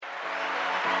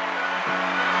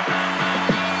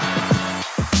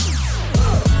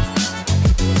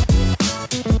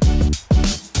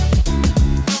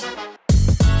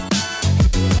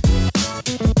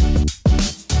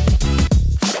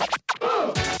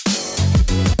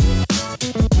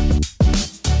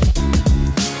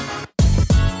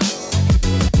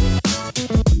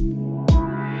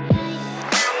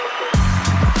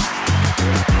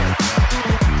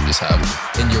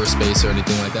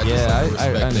everything like that. Yeah, just, like, I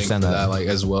respect thing understand for that. like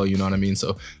as well. You know what I mean?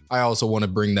 So I also want to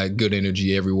bring that good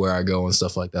energy everywhere I go and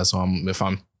stuff like that. So if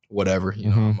I'm whatever, you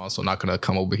know, I'm also not gonna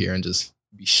come over here and just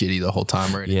be shitty the whole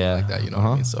time or anything like that. You know what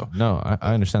I mean? So no,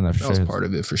 I understand that for that sure. was part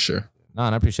of it for sure. No,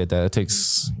 and I appreciate that. It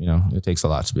takes, it takes a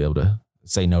lot to be able to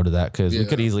say no to that, because we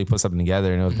could easily put something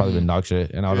together and it would probably been dog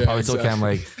shit. And I would probably tell Cam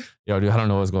like, yo, dude, I don't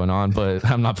know what's going on, but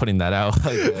I'm not putting that out.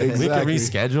 Like, we could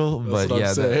reschedule, but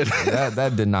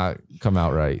that did not come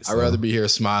out right. So. I'd rather be here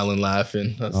smiling,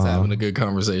 laughing, us having a good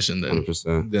conversation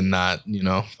than not,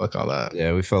 fuck all that.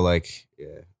 Yeah, we felt like,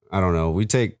 I don't know. We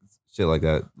take shit like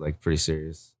that like pretty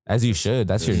serious. As you should.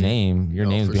 That's your name. Your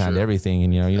name's behind everything.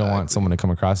 And, you don't want someone to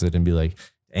come across it and be like,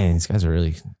 dang, these guys are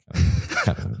really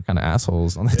kind of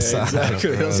assholes on this side.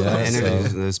 Exactly.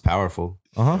 Energy is powerful.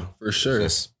 For sure.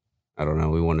 Just, I don't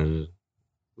know.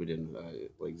 We didn't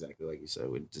exactly like you said.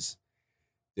 We just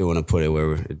didn't want to put it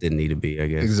where it didn't need to be, I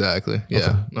guess. Exactly. Yeah.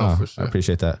 Okay. No, for sure. I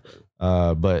appreciate that.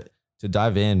 But to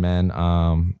dive in, man,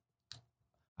 I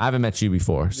haven't met you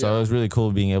before. So it was really cool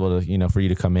being able to, for you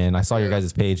to come in. I saw your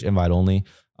guys' page, invite only.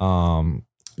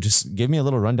 Just give me a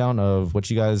little rundown of what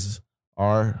you guys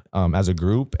are as a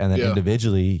group, and then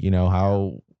individually,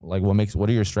 how, like, what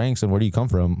are your strengths and where do you come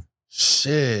from?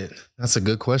 Shit, that's a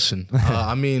good question.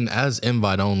 I mean, as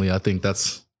invite only, I think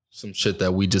that's some shit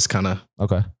that we just kind of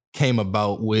came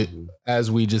about with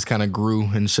as we just kind of grew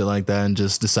and shit like that, and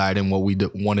just deciding what we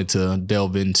wanted to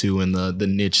delve into and the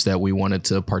niche that we wanted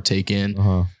to partake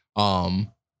in.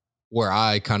 Where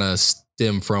I kind of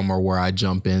stem from, or where I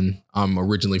jump in, I'm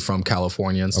originally from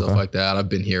California and stuff like that. I've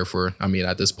been here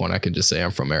at this point, I can just say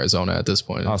I'm from Arizona at this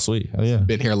point. Oh, sweet. Oh, yeah.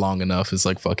 Been here long enough. It's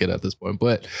like, fuck it at this point.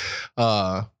 But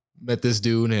met this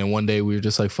dude, and one day we were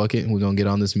just like, fuck it, we're going to get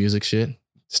on this music shit,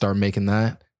 start making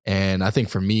that. And I think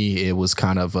for me, it was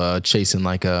kind of chasing,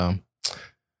 I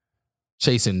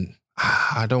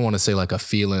don't want to say like a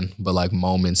feeling, but like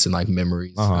moments and like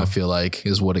memories, I feel like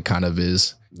is what it kind of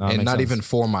is. And not even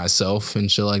for myself and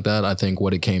shit like that. I think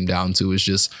what it came down to is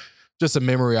just a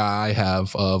memory I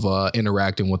have of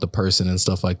interacting with a person and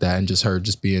stuff like that, and just her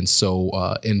just being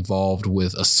so involved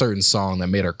with a certain song that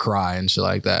made her cry and shit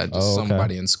like that. Just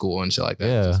somebody in school and shit like that.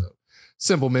 Yeah. Just a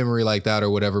simple memory like that or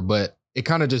whatever. But it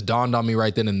kind of just dawned on me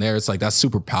right then and there. It's like, that's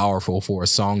super powerful for a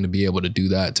song to be able to do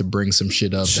that, to bring some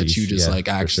shit up that you just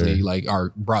actually like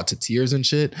are brought to tears and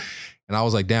shit. And I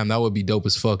was like, damn, that would be dope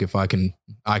as fuck if I could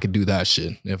do that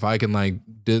shit. If I can like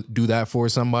do that for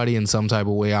somebody in some type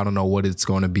of way. I don't know what it's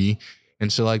going to be and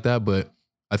shit like that. But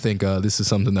I think this is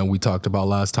something that we talked about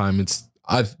last time.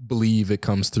 I believe it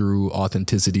comes through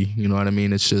authenticity. You know what I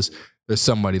mean? It's just, there's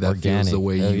somebody that feels the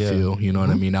way you feel, you know what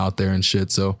I mean, out there and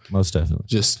shit. So most definitely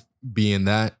just being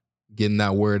that, getting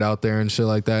that word out there and shit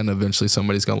like that. And eventually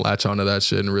somebody's going to latch onto that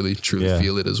shit and really truly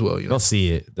feel it as well. You know? They'll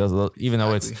see it. Even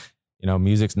though it's,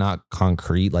 music's not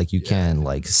concrete, like you can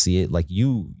like see it, like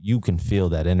you can feel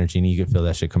that energy and you can feel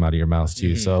that shit come out of your mouth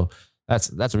too. So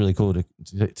that's really cool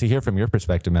to hear from your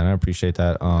perspective, man. I appreciate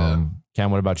that.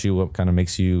 Cam, what about you? What kind of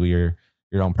makes you your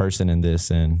own person in this,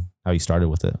 and how you started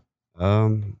with it? I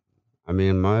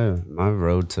mean, my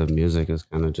road to music is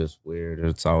kind of just weird.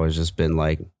 It's always just been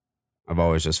like, I've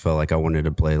always just felt like I wanted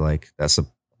to play like that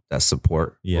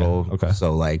support role. Okay.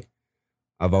 So like,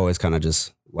 I've always kind of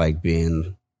just like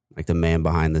being like the man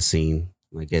behind the scene,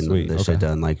 like getting this shit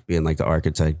done, like being like the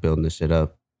architect, building this shit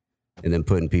up, and then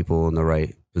putting people in the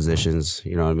right positions.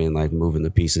 You know what I mean? Like moving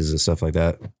the pieces and stuff like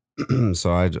that.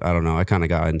 So I don't know. I kind of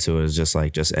got into it as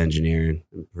just engineering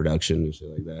and production and shit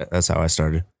like that. That's how I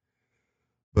started.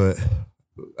 But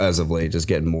as of late, just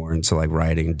getting more into like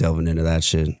writing, delving into that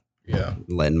shit. Yeah.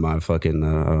 Letting my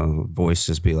fucking voice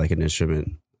just be like an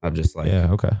instrument. I'm just like,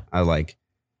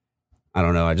 I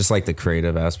don't know. I just like the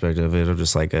creative aspect of it. I'm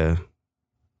just like I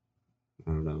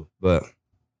don't know. But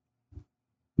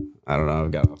I don't know.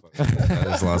 I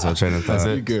just lost my train of thought.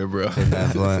 You're good, bro.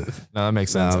 No, that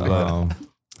makes sense.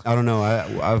 I don't know.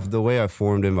 I've the way I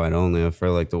formed Invite Only, I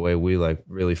feel like the way we like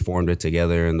really formed it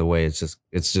together, and the way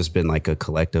it's just been like a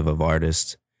collective of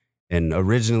artists. And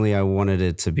originally I wanted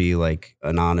it to be like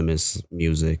anonymous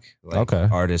music. Like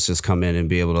artists just come in and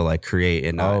be able to like create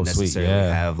and not necessarily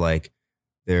have like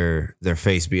their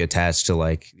face be attached to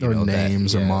like or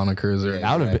names or monikers or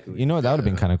that would have been, that would have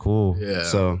been kind of cool. Yeah.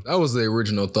 So that was the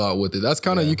original thought with it. That's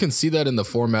kind of you can see that in the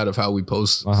format of how we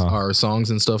post our songs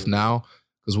and stuff now.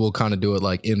 Because we'll kind of do it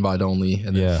like invite only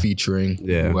and then featuring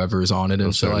whoever's on it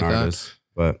and shit like artists.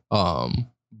 That.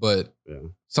 But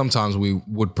sometimes we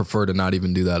would prefer to not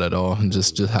even do that at all and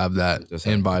just have that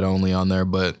invite only on there.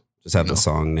 But just have the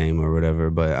song name or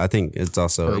whatever. But I think it's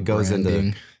also it goes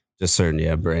into just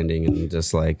certain branding and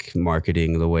just like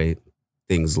marketing, the way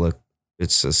things look.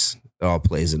 It's just all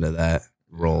plays into that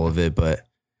role of it. But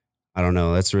I don't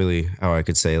know. That's really how I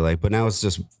could say like, but now it's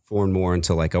just formed more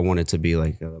into like, I want it to be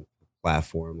like a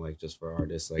platform, like just for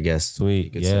artists, I guess.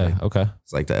 Sweet. Yeah. Okay.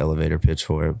 It's like the elevator pitch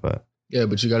for it, but. Yeah,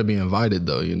 but you got to be invited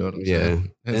though. You know what I'm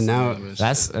saying? And now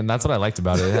that's what I liked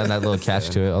about it. It had that little catch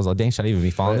to it. I was like, dang, should I even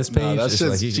be following this page? No, that's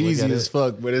just like, cheesy as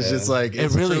fuck, but it's just like,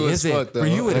 it really isn't. For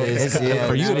you, it is.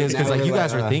 For you, it is because like you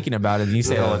guys are thinking about it and you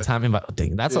say it all the time. And like,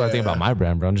 dang, that's what I think about my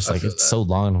brand, bro. I'm just like, it's so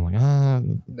long.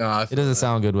 I'm like, it doesn't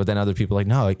sound good. But then other people are like,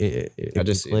 no, it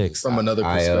just clicks from another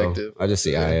perspective. I just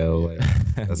see IO. Like,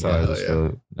 that's how I just feel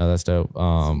it. No, that's dope.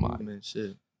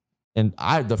 Shit. And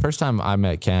the first time I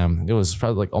met Cam, it was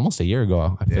probably like almost a year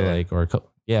ago. I feel like, or it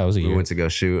was a year. We went to go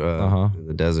shoot in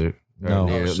the desert,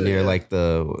 near like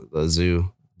the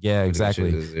zoo. Yeah,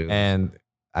 exactly. And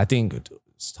I think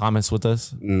Thomas with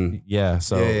us. Yeah.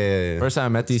 So first time I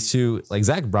met these two, like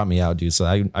Zach brought me out, dude. So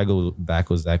I go back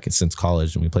with Zach since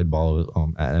college, and we played ball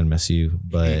at NMSU.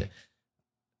 But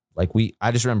like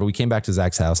I just remember we came back to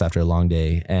Zach's house after a long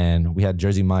day, and we had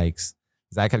Jersey Mike's.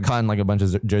 Zach had gotten like a bunch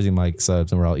of Jersey Mike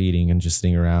subs, and we're all eating and just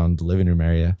sitting around the living room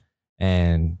area.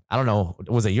 And I don't know,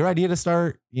 was it your idea to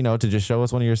start, to just show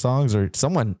us one of your songs, or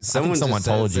someone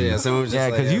told you?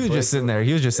 Yeah, because you was just sitting there.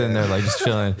 He was just sitting there, like just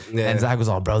chilling. And Zach was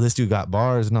all, bro, this dude got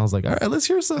bars. And I was like, all right, let's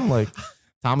hear some. Like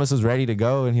Thomas was ready to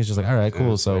go, and he's just like, all right,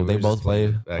 cool. So they both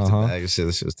played. Back to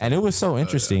back. And it was so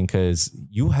interesting because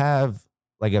you have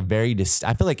like a very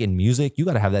I feel like in music, you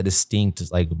got to have that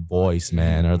distinct like voice,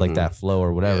 man, or like that flow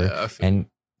or whatever. Yeah, and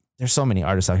there's so many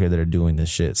artists out here that are doing this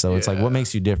shit. So it's like, what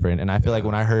makes you different? And I feel like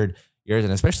when I heard yours,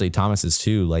 and especially Thomas's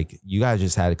too, like you guys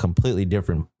just had completely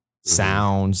different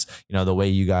sounds, the way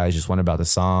you guys just went about the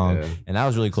song. Yeah. And that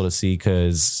was really cool to see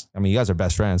because, I mean, you guys are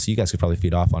best friends, so you guys could probably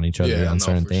feed off on each other on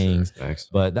certain things. Sure.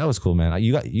 But that was cool, man.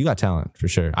 You got talent for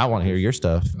sure. I want to hear your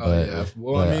stuff.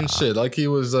 Well, I mean, shit, like he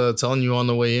was telling you on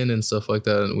the way in and stuff like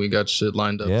that, and we got shit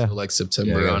lined up for like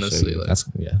September, honestly. Like,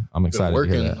 I'm excited.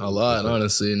 Working a lot,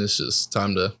 honestly, and it's just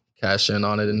time to cash in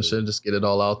on it and shit, just get it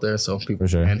all out there so people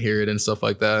can hear it and stuff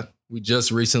like that. We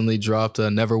just recently dropped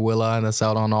Never Will I, that's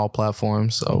out on all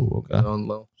platforms. So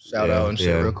shout out and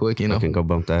shit real quick, I can go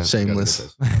bump that.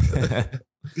 Shameless.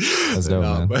 That's dope,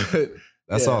 man. But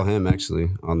that's all him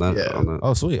actually on that. Yeah.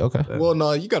 Oh, sweet. Okay. Well,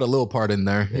 no, you got a little part in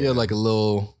there. You had like a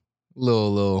little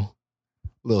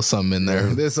something in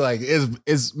there. It's like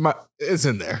it's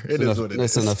in there. It is what it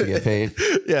is. It's enough to get paid.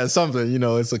 Yeah, something.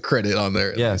 It's a credit on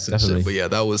there. Yeah, definitely. But yeah,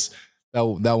 that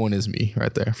one is me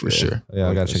right there for sure. Yeah,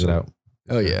 I gotta check it out.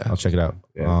 Oh yeah, I'll check it out.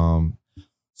 Yeah.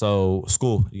 So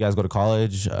school, you guys go to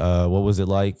college. What was it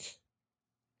like?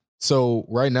 So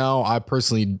right now,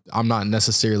 I'm not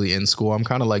necessarily in school. I'm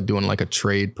kind of like doing like a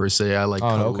trade per se. I like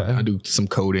code. I do some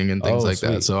coding and things like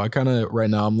that. So I kind of right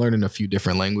now I'm learning a few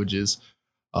different languages.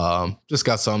 Just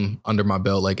got some under my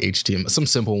belt, like HTML, some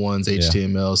simple ones,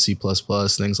 HTML, C++,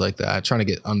 things like that. Trying to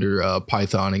get under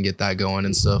Python and get that going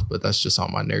and stuff, but that's just all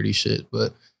my nerdy shit.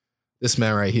 But this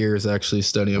man right here is actually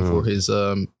studying for his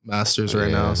master's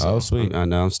right now. So. Oh, sweet. I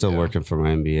know. I'm still working for my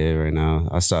MBA right now.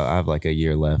 I have like a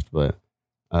year left, but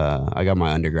I got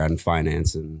my undergrad in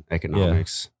finance and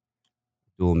economics.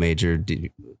 Dual major,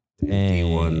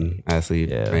 D1 athlete,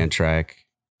 ran track.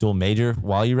 Dual major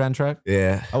while you ran track?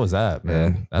 Yeah. How was that,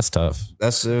 man? Yeah. That's tough. It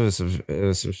was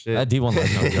some shit. That D1 was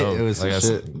no joke. It was some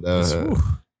shit.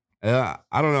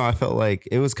 I don't know. I felt like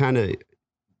it was kind of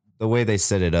the way they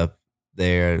set it up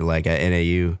there, like at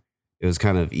NAU. It was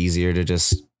kind of easier to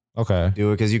just do it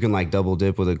because you can like double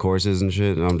dip with the courses and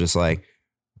shit. And I'm just like,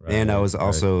 and I was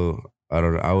also,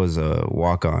 I was a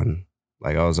walk-on.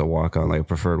 Like I was a walk-on, like a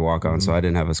preferred walk-on. So I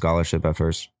didn't have a scholarship at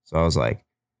first. So I was like,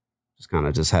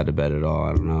 just had to bet it all.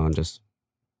 I don't know. And just.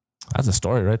 That's a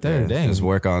story right there. Dang. Just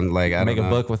work on like, I make a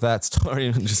book with that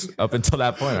story just up until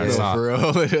that point. It's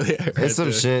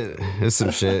some shit. It's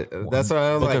some shit. That's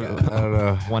why I'm like, I don't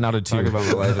know. 1 out of 2. Talk about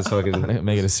my life is fucking.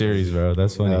 Make it a series, bro.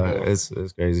 That's funny. It's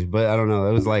crazy. But I don't know.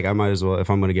 It was like, I might as well,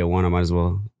 if I'm going to get one, I might as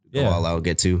well go all out,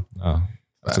 get 2. Oh,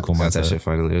 that's a cool mindset. That shit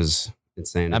finally. It was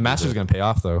insane. That master's going to pay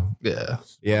off though. Yeah.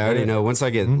 Yeah. I already know. Once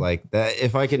I get like that,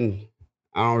 if I can,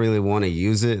 I don't really want to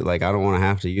use it. Like, I don't want to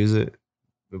have to use it,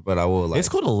 but I will. Like, it's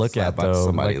cool to look at though.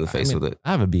 Somebody in the face with it.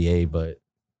 I have a BA, but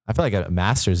I feel like a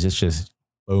master's is just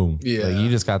boom. Yeah, like you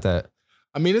just got that.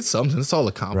 I mean, it's something. It's all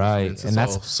accomplishments. Right, and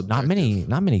that's not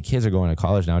many kids are going to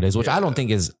college nowadays, which I don't think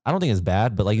is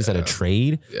bad. But like you said, a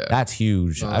trade that's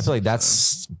huge. I feel like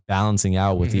that's balancing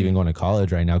out with even going to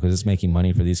college right now because it's making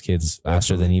money for these kids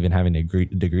faster than even having a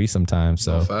degree sometimes.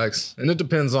 So facts, and it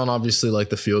depends on obviously like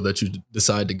the field that you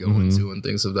decide to go into and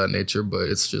things of that nature. But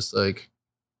it's just like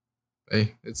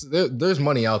Hey, there's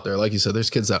money out there. Like you said, there's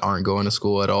kids that aren't going to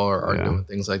school at all or aren't doing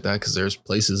things like that because there's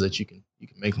places that you can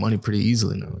make money pretty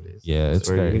easily nowadays. Yeah, you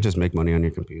can just make money on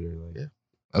your computer. Like, yeah,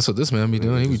 that's what this man be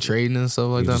doing. He be trading and stuff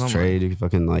like that. Just trade. You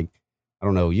fucking like, I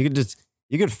don't know. You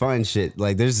could find shit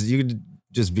like you could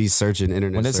just be searching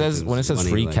internet. When it says money,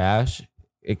 free like, cash,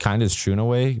 it kind of is true in a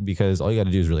way because all you got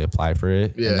to do is really apply for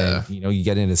it. Yeah. And then, you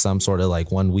get into some sort of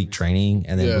like 1 week training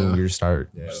and then boom, you start.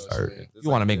 You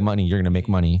want to make money, you're going to make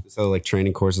money. So like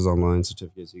training courses online,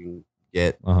 certificates you can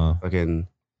get. Fucking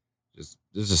there's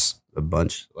just a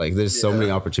bunch. Like there's so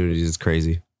many opportunities. It's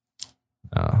crazy.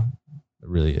 It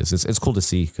really is. It's cool to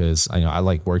see because I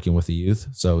like working with the youth.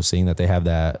 So seeing that they have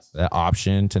that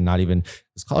option to not even,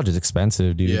 because college is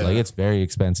expensive, dude. Yeah. Like it's very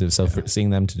expensive. So for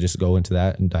seeing them to just go into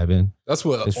that and dive in. That's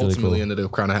what ultimately ended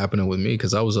up kind of happening with me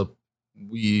because I was up.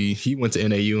 He went to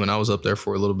NAU and I was up there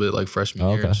for a little bit like freshman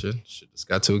year and shit. Shit just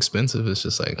got too expensive. It's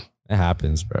just like it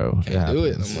happens, bro. Can't do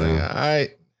it. I'm like, all right.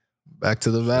 Back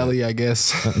to the valley, I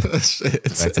guess.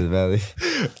 Back to the valley.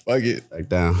 Fuck it. Back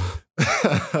down.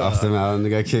 Off the mountain.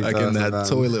 They got kicked back in that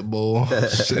toilet bowl.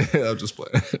 Shit, I'm just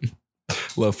playing.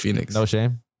 Love Phoenix. No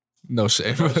shame? No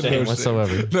shame. No shame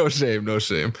whatsoever. No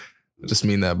shame. I just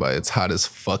mean that by it's hot as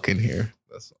fuck in here.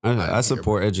 I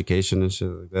support education and shit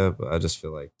like that, but I just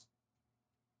feel like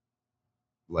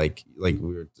we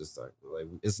were just like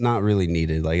it's not really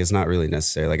needed. Like it's not really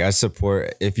necessary. Like I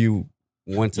support if you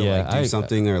want to do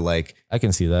something or like I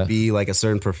can see that be like a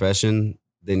certain profession,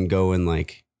 then go and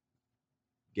like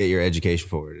get your education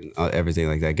forward and everything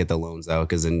like that. Get the loans out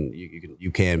because then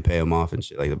you can pay them off and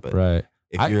shit like that. But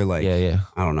if you're like I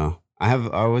don't know. I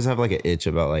always have like an itch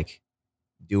about like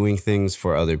doing things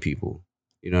for other people.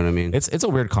 You know what I mean? It's a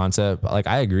weird concept. Like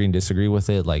I agree and disagree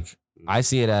with it. Like I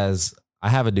see it as I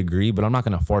have a degree, but I'm not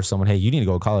going to force someone, hey, you need to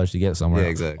go to college to get somewhere. Yeah,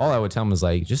 exactly. All I would tell them is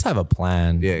like, just have a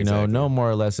plan. Yeah, exactly. No more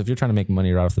or less. If you're trying to make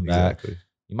money right off the bat,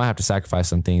 you might have to sacrifice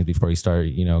some things before you start,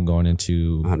 going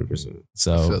into 100%.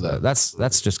 So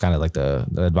that's just kind of like the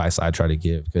advice I try to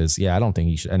give. Because I don't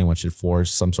think anyone should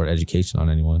force some sort of education on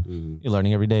anyone. Mm-hmm. You're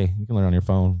learning every day. You can learn on your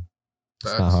phone.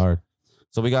 It's not hard.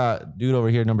 So we got dude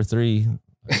over here, number 3.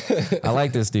 I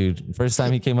like this dude. First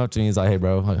time he came up to me, he's like, "Hey,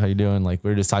 bro, how you doing?" Like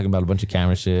we were just talking about a bunch of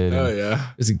camera shit. Oh yeah,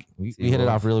 we hit it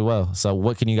off really well. So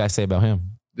what can you guys say about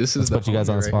him? This is put you guys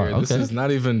on the spot. Okay. This is not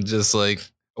even just like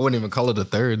I wouldn't even call it a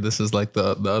third. This is like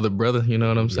the other brother. You know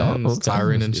what I'm saying?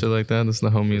 Tyron and shit like that. That's the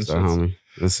homie. And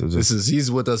homie.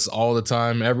 He's with us all the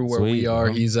time. Everywhere we are,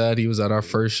 he's at. He was at our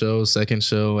first show, second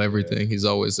show, everything. He's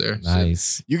always there.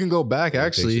 Nice. Shit. You can go back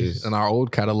actually in our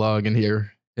old catalog and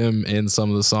hear him in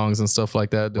some of the songs and stuff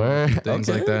like that, doing things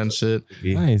like that and shit.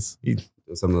 Nice.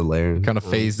 Some of the layering kind of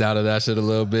phased out of that shit a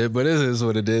little bit, but it is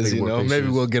what it is. Maybe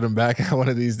we'll get him back one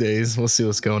of these days. We'll see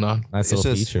what's going on. Nice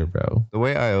little feature, bro. The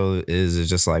way IO is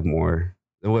just like more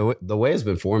the way it's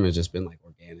been formed has just been like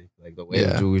organic. Like the way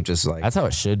we've just like that's how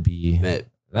it should be.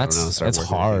 That's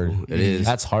hard. It is.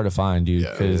 That's hard to find, dude.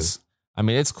 Because I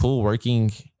mean, it's cool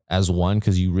working as one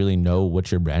because you really know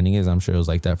what your branding is. I'm sure it was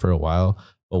like that for a while.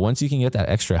 But once you can get that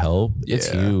extra help, it's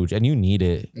huge and you need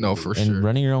it. No, for sure. And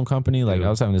running your own company, like I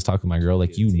was having this talk with my girl,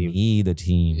 like you need a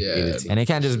team. Yeah. And it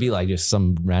can't just be like just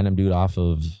some random dude off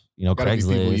of, Craigslist.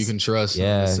 People you can trust.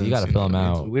 Yeah. You got to fill them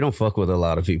out. We don't fuck with a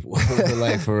lot of people.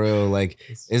 Like for real, like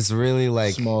it's really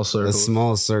like a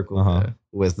small circle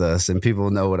with us and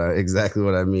people know exactly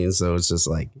what I mean. So it's just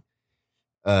like,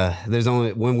 there's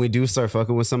only, when we do start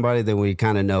fucking with somebody, then we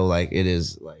kind of know like it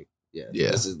is like,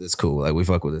 this cool. Like we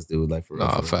fuck with this dude. Like for real.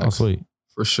 Facts. Oh, sweet.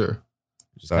 For sure.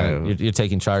 You're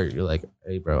taking charge. You're like,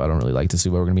 hey, bro, I don't really like this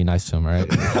dude, but we're gonna be nice to him, all right?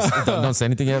 don't say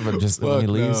anything yet, but just when he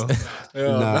leaves.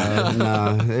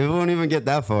 Nah. It won't even get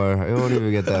that far.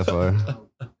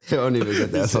 Sometimes you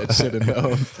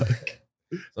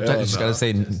just gotta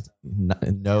say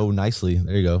no nicely.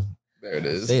 There you go. There it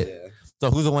is. So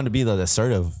who's the one to be the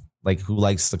assertive? Like who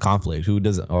likes the conflict? Who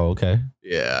doesn't? Oh, okay.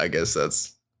 Yeah, I guess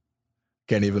that's.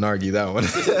 Can't even argue that one.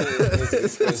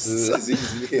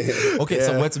 Okay,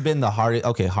 so what's been the hardest?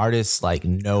 Okay, hardest like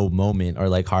no moment or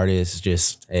like hardest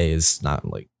just hey, it's not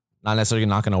necessarily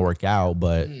not going to work out,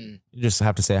 but you just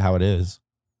have to say how it is.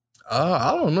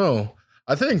 I don't know.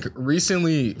 I think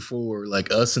recently for like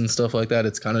us and stuff like that,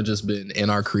 it's kind of just been in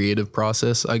our creative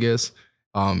process. I guess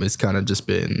it's kind of just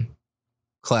been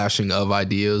clashing of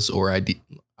ideas or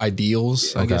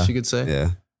ideals. I guess you could say.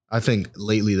 Yeah. I think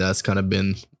lately that's kind of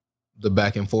been the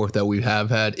back and forth that we have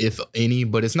had, if any,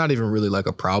 but it's not even really like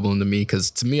a problem to me.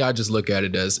 Because to me, I just look at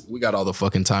it as we got all the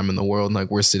fucking time in the world. And like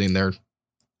we're sitting there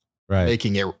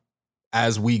making it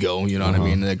as we go. You know what I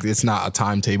mean? Like it's not a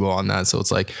timetable on that. So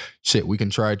it's like, shit, we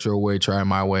can try it your way, try it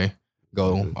my way,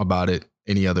 go about it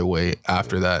any other way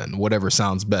after that, and whatever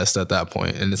sounds best at that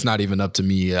point. And it's not even up to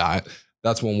me.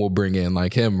 That's when we'll bring in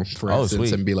like him, for instance,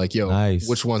 sweet. And be like, yo, nice.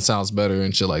 Which one sounds better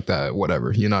and shit like that,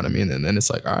 whatever. You know what I mean? And then it's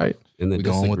like, all right, we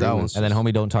going with that one. And then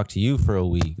homie don't talk to you for a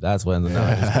week. That's when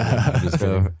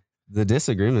the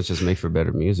disagreements just make for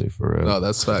better music, for real. No,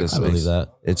 that's facts. I believe that.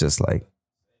 It's just like,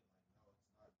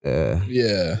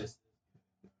 yeah.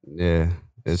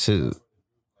 It's just.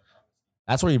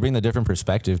 That's where you bring the different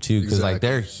perspective too, because like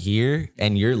they're here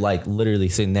and you're like literally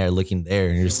sitting there looking there,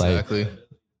 and you're just like,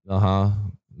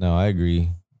 No, I agree.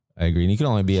 And you can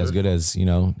only be as good as, you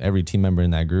know, every team member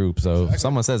in that group. So if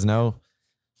someone says no,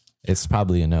 it's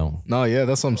probably a no. No, yeah,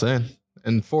 that's what I'm saying.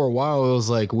 And for a while, it was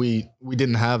like we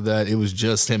didn't have that. It was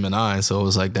just him and I. So it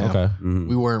was like, damn,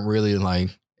 we weren't really like,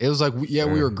 it was like, we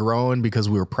were growing because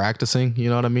we were practicing. You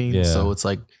know what I mean? Yeah. So it's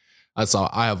like,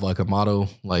 I have like a motto,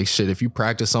 like shit, if you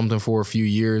practice something for a few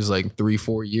years, like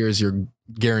 3-4 years, you're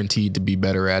guaranteed to be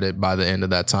better at it by the end of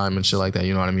that time and shit like that.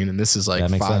 You know what I mean? And this is like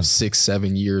 5, 6,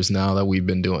 7 years now that we've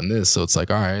been doing this. So it's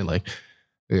like, all right, like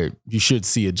you should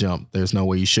see a jump. There's no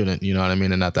way you shouldn't, you know what I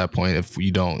mean? And at that point, if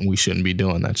you don't, we shouldn't be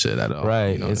doing that shit at all.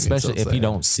 Right. You know especially if you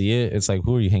don't see it, it's like,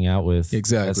 who are you hanging out with?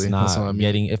 Exactly. That's not that's what I mean.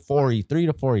 Getting it 3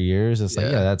 to 4 years. It's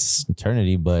like, that's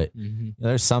eternity, but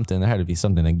there's something, there had to be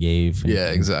something that gave.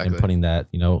 Exactly. And putting that,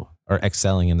 you know, or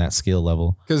excelling in that skill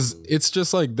level. Because it's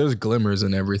just like there's glimmers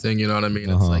and everything, you know what I mean?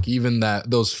 It's like even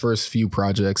those first few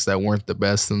projects that weren't the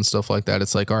best and stuff like that,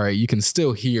 it's like, all right, you can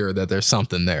still hear that there's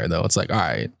something there though. It's like, all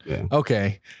right,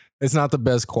 okay. It's not the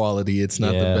best quality. It's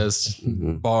not the best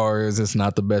bars. It's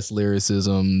not the best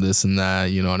lyricism, this and that,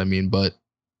 you know what I mean? But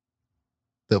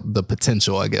the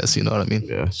potential, I guess, you know what I mean?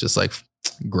 Yeah. It's just like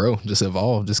grow, just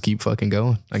evolve, just keep fucking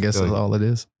going. I guess that's all it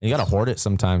is. You got to hoard it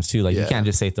sometimes too. Like you can't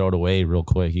just say throw it away real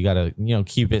quick. You got to, you know,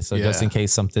 keep it. So just in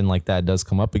case something like that does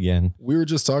come up again. We were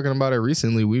just talking about it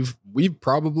recently. We've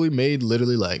probably made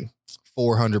literally like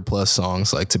 400 plus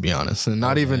songs, like, to be honest, and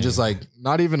not even just like,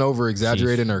 not even over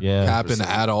exaggerating or capping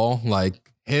at all. Like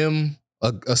him,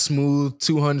 a smooth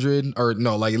 200, or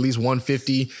no, like at least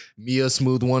 150, me a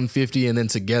smooth 150, and then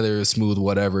together a smooth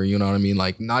whatever, you know what I mean?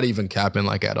 Like not even capping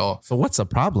like at all. So what's the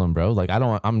problem, bro? Like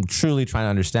I'm truly trying to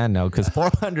understand now, because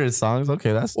 400 songs,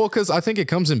 okay, that's well, because I think it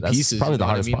comes in pieces. Probably the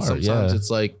hardest part. Sometimes it's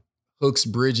like hooks,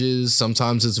 bridges,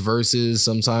 sometimes it's verses,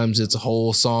 sometimes it's a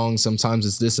whole song, sometimes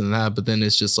it's this and that, but then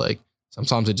it's just like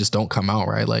sometimes it just don't come out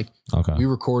right. Like we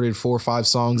recorded 4 or 5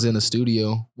 songs in a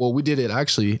studio. Well, we did it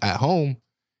actually at home.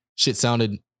 Shit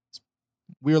sounded,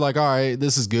 we were like, all right,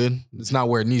 this is good. It's not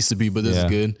where it needs to be, but this is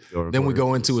good. Then we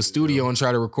go into a studio and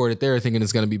try to record it there thinking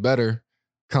it's going to be better.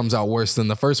 Comes out worse than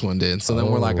the first one did. So then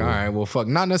we're like, all right, well, fuck.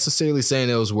 Not necessarily saying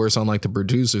it was worse on like the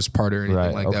producer's part or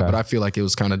anything like that, but I feel like it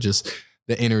was kind of just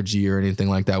the energy or anything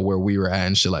like that where we were at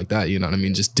and shit like that. You know what I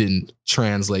mean? Just didn't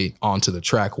translate onto the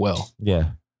track well.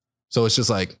 Yeah. So it's just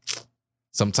like,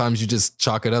 sometimes you just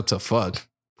chalk it up to fuck,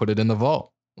 put it in the vault.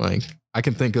 Like I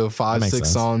can think of 5, 6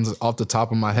 songs off the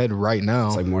top of my head right now.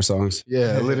 It's like more songs.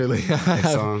 Yeah, literally.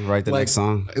 Next song, write the next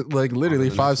song. Like literally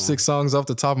 5, 6 songs off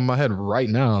the top of my head right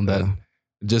now that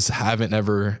just haven't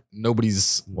ever,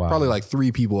 nobody's, probably like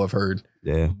 3 people have heard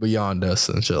beyond us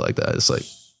and shit like that. It's like,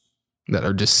 that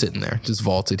are just sitting there, just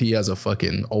vaulted. He has a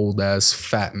fucking old ass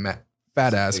fat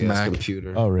ass Mac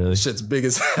computer. Oh really? Shit's big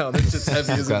as hell. That shit's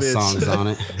heavy as a got bitch. songs on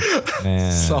it.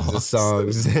 Man,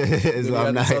 songs.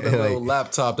 I'm not like, little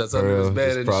laptop that's under his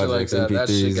bed and shit like that. That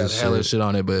shit got hella shit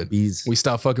on it, but we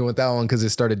stopped fucking with that one because it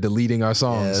started deleting our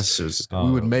songs.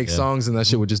 We would make songs and that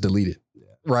shit would just delete it.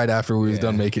 Right after we was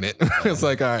done making it. It's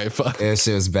like, all right, fuck. That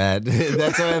shit was bad.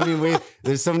 That's what I mean.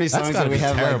 There's so many songs that we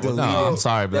have like deleted. No, I'm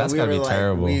sorry, but that's gotta be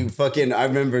terrible. I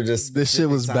remember just this shit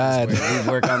was bad. We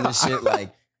work on this shit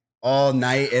like all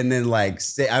night, and then like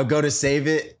I go to save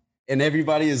it, and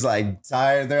everybody is like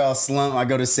tired. They're all slumped. I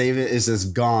go to save it, it's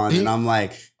just gone, and I'm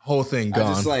like, whole thing gone.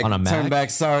 I just like on a Mac? turn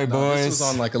back. Sorry, boys. This was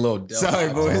on like a little Dell.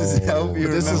 Sorry, boys. Help you.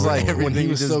 This is like when he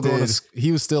was still going.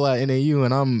 He was still at NAU,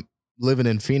 and I'm living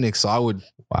in Phoenix, so I would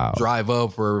drive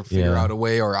up or figure out a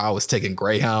way, or I was taking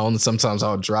Greyhound. Sometimes I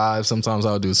would drive, sometimes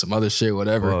I would do some other shit,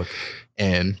 whatever.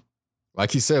 And like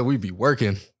he said, we'd be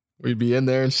working. We'd be in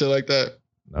there and shit like that.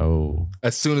 No.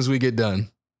 As soon as we get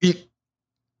done, it's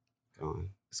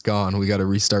gone. We got to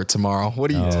restart tomorrow.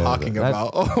 What are you talking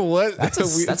about? Oh, what? That's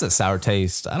a sour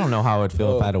taste. I don't know how I'd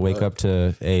feel if I had to wake up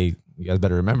to you guys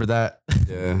better remember that.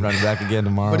 Run it back again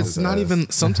tomorrow. But it's not even,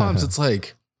 sometimes it's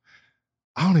like,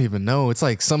 I don't even know. It's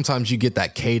like sometimes you get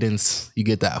that cadence, you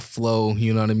get that flow,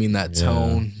 you know what I mean? That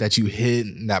tone that you hit,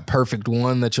 that perfect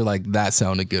one that you're like, that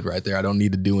sounded good right there. I don't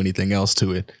need to do anything else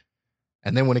to it.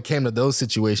 And then when it came to those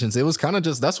situations, it was kind of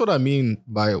just, that's what I mean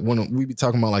by when we be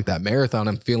talking about like that marathon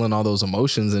and feeling all those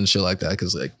emotions and shit like that.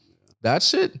 Cause like that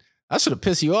should have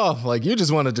pissed you off. Like you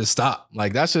just want to just stop.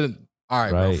 Like that should, all right,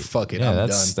 bro, fuck it. I'm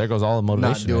done. There goes all the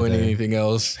motivation. Not doing anything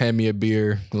else. Hand me a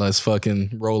beer. Let's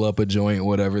fucking roll up a joint,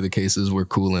 whatever the case is. We're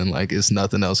cooling. Like it's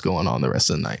nothing else going on the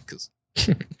rest of the night. Cause,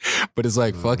 but it's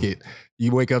like, fuck it.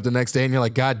 You wake up the next day and you're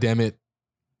like, God damn it.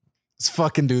 Let's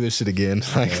fucking do this shit again.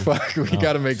 Like, fuck, we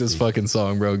got to make this fucking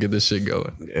song, bro. Get this shit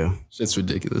going. Yeah. Shit's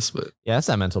ridiculous, but. Yeah, that's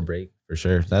that mental break for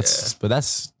sure. That's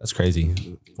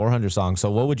crazy. 400 songs.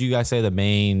 So what would you guys say the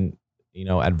main,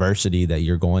 adversity that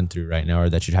you're going through right now or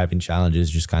that you're having challenges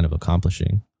just kind of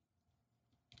accomplishing?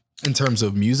 In terms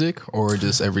of music or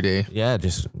just everyday? Yeah,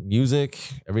 just music,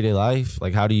 everyday life.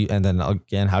 Like how do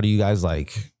you guys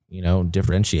like,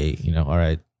 differentiate, all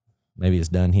right, maybe it's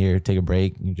done here. Take a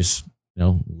break. You just,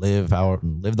 live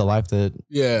the life that.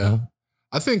 Yeah.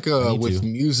 I think with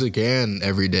music and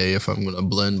everyday, if I'm going to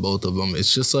blend both of them,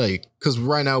 it's just like, because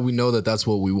right now we know that that's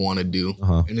what we want to do.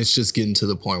 And it's just getting to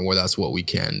the point where that's what we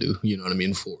can do. You know what I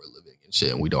mean? For a living and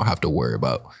shit. And we don't have to worry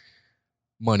about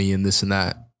money and this and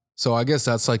that. So I guess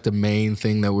that's like the main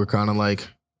thing that we're kind of like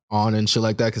on and shit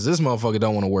like that. Because this motherfucker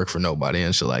don't want to work for nobody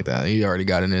and shit like that. He already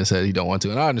got in his head he don't want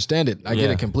to. And I understand it. I get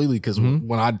it completely. Because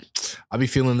when I be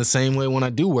feeling the same way when I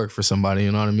do work for somebody.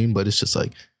 You know what I mean? But it's just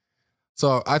like,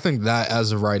 so I think that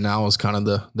as of right now is kind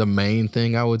of the main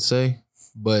thing I would say.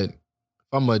 But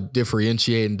if I'm going to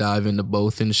differentiate and dive into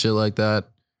both and shit like that,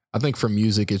 I think for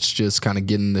music, it's just kind of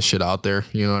getting the shit out there.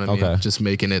 You know what I mean? Just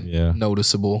making it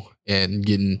noticeable and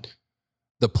getting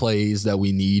the plays that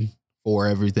we need for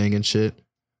everything and shit.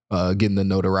 Getting the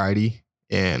notoriety.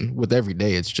 And with every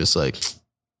day, it's just like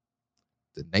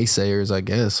the naysayers, I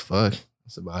guess. Fuck.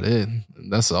 That's about it.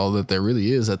 And that's all that there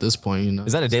really is at this point.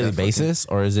 Is that a daily basis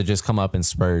or is it just come up in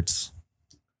spurts?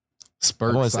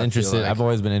 Spurts. I've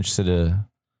always been interested to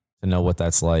know what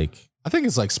that's like. I think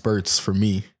it's like spurts for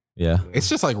me. Yeah. It's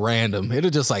just like random. It'll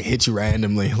just like hit you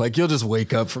randomly. Like you'll just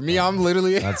wake up. For me, I'm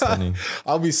literally, that's funny.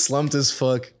 I'll be slumped as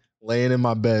fuck laying in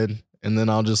my bed. And then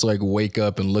I'll just like wake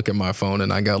up and look at my phone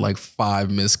and I got like 5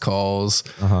 missed calls,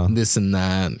 this and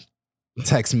that.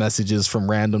 Text messages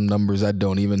from random numbers I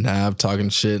don't even have talking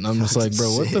shit. And I'm just like,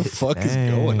 bro, what the fuck is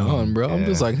going on, bro? I'm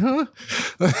just like, huh?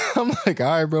 I'm like, all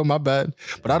right, bro, my bad.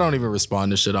 But I don't even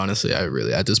respond to shit, honestly. I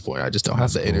really, at this point, I just don't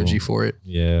have the energy for it.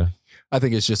 Yeah. I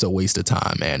think it's just a waste of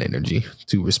time and energy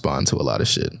to respond to a lot of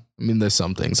shit. I mean, there's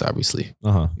some things, obviously,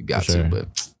 you got to, but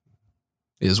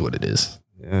it is what it is.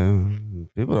 Yeah,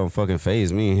 people don't fucking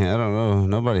faze me. I don't know.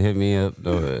 Nobody hit me up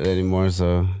anymore,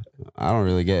 so I don't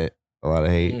really get a lot of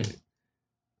hate.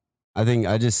 I think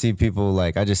I just see people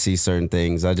I just see certain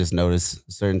things. I just notice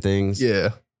certain things. Yeah.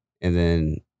 And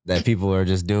then that people are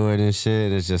just doing and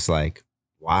shit. It's just like,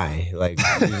 why? Like,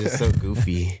 you're just so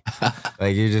goofy.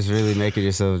 Like, you're just really making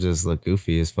yourself just look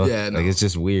goofy as fuck. Yeah, no. Like, it's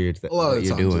just weird that a lot of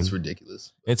you're times doing. It's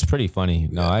ridiculous. It's pretty funny.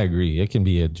 No, I agree. It can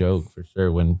be a joke for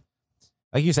sure when,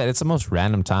 like you said, it's the most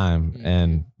random time,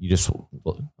 and you just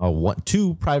want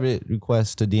 2 private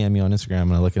requests to DM me on Instagram,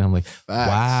 and I look at them like,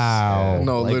 wow. Yeah,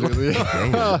 no, like, literally.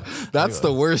 That's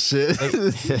the worst shit.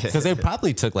 Because they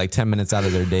probably took like 10 minutes out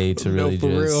of their day to really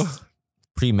just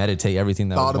premeditate everything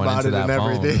that was going into that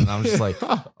phone. And I'm just like,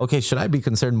 okay, should I be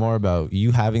concerned more about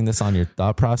you having this on your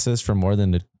thought process for more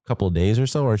than a couple of days or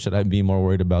so, or should I be more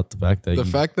worried about the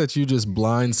fact that you just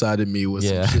blindsided me with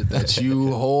some shit that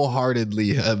you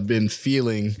wholeheartedly have been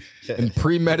feeling and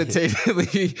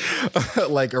premeditatedly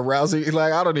like arousing?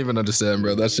 Like, I don't even understand,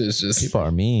 bro. That shit's just, people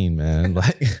are mean, man.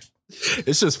 Like,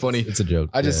 it's just funny. It's a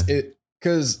joke.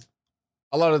 Because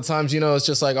a lot of the times, it's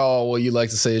just like, oh, well, you like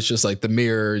to say it's just like the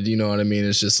mirror, you know what I mean?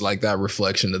 It's just like that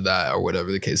reflection of that or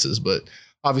whatever the case is. But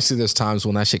obviously there's times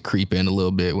when that shit creep in a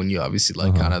little bit when you obviously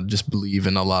like kind of just believe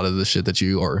in a lot of the shit that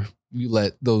you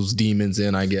let those demons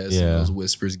in, I guess. And those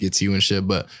whispers get to you and shit.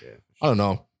 But I don't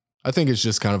know. I think it's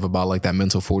just kind of about like that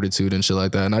mental fortitude and shit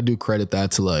like that. And I do credit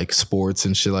that to like sports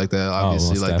and shit like that.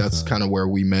 Obviously, like that's kind of where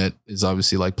we met, is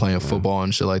obviously like playing football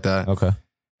and shit like that. Okay.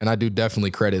 And I do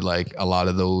definitely credit like a lot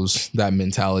of that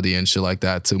mentality and shit like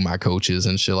that to my coaches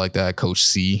and shit like that. Coach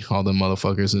C, all the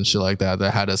motherfuckers and shit like that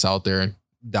had us out there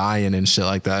dying and shit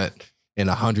like that in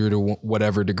 100 or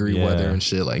whatever degree weather and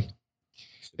shit. Like,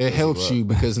 it helps you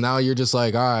because now you're just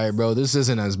like, all right, bro, this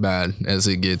isn't as bad as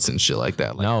it gets and shit like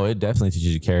that. Like, no, it definitely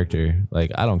teaches you character.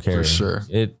 Like, I don't care. For sure.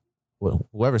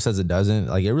 Whoever says it doesn't,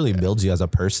 like, it really builds you as a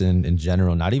person in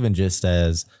general, not even just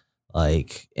as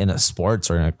like in a sports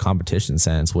or in a competition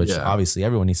sense, which obviously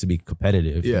everyone needs to be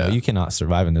competitive. Yeah. You cannot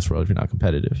survive in this world if you're not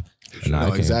competitive. And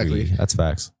no, exactly. Agree. That's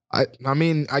facts. I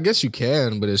mean, I guess you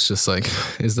can, but it's just like,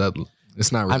 is that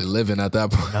It's not really living at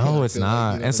that point. No, it's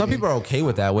not. Like, and some people are okay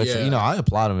with that, which, I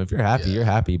applaud them. If you're happy, you're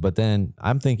happy. But then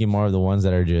I'm thinking more of the ones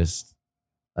that are just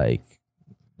like,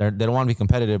 they don't want to be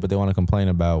competitive, but they want to complain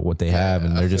about what they have.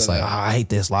 And they're just like, I hate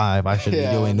this life. I should be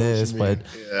doing this. But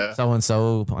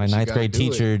so-and-so, my ninth grade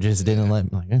teacher just didn't let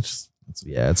me. Like, it's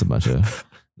a bunch of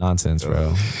nonsense,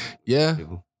 bro. Yeah.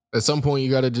 At some point, you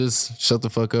got to just shut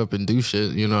the fuck up and do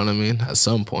shit. You know what I mean? At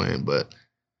some point. But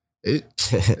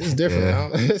it's different now.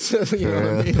 You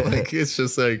know what I mean? Like, it's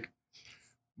just like,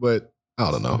 but I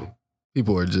don't know.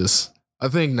 People are just, I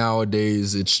think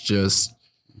nowadays it's just,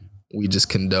 we just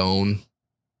condone,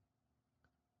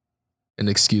 and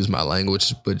excuse my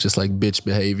language, but just like bitch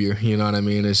behavior. You know what I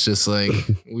mean? It's just like,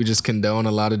 we just condone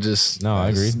a lot of just I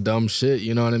agree. Dumb shit.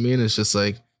 You know what I mean? It's just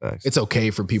like, it's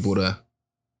okay for people to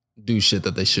do shit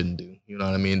that they shouldn't do. You know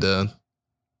what I mean? To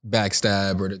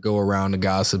backstab or to go around to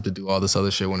gossip, to do all this other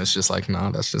shit when it's just like,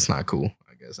 nah, that's just not cool,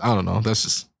 I guess. I don't know. That's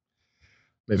just,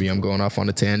 maybe I'm going off on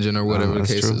a tangent or whatever the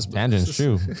case is. Tangent's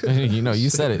true. You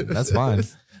said it. That's fine.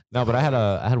 No, but I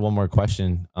had one more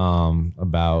question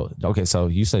about, okay, so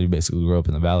you said you basically grew up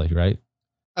in the Valley, right?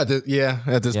 A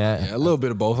little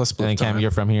bit of both. I split. And Cam,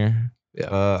 you're from here? Yeah.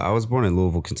 I was born in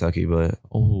Louisville, Kentucky, but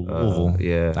Louisville.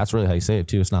 Yeah. That's really how you say it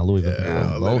too. It's not Louisville.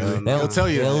 He'll tell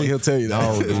you that. He'll tell you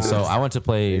that. No, dude. So I went to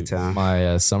play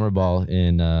my summer ball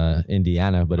in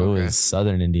Indiana, but it was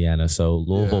southern Indiana. So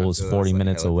Louisville was 40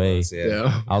 minutes away.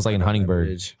 Yeah. I was like in Huntingburg.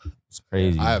 It's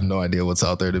crazy. I have no idea what's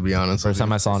out there, to be honest. First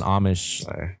time I saw an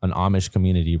Amish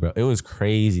community, bro. It was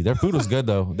crazy. Their food was good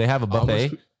though. They have a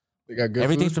buffet. They got good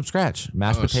Everything's food? From scratch.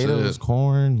 Mashed potatoes,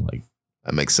 corn, like.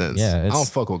 That makes sense. Yeah, I don't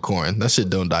fuck with corn. That shit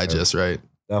don't digest right.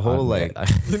 The whole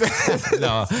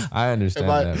no, I understand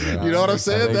that. Bro. You know what I'm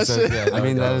saying? That shit. Yeah, I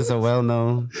mean, that is a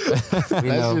well-known.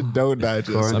 That shit don't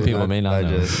digest. Some people may not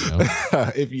digest.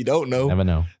 Know. If you don't know, never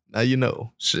know. Now you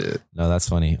know. Shit. No, that's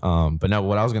funny. But no,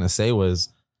 what I was gonna say was,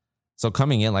 so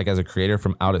coming in like as a creator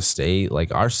from out of state,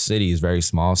 like our city is very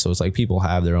small, so it's like people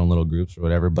have their own little groups or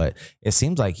whatever. But it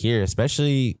seems like here,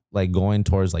 especially like going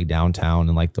towards like downtown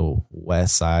and like the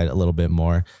west side a little bit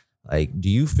more, like, do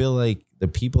you feel like the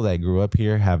people that grew up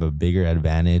here have a bigger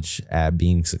advantage at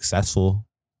being successful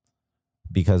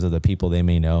because of the people they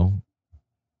may know,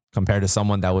 compared to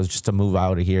someone that was just to move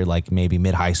out of here, like maybe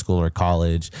mid high school or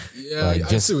college? Yeah,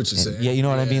 like I see what you're saying. Yeah, you know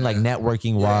what I mean? Like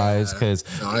networking wise, because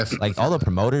like all the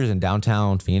promoters in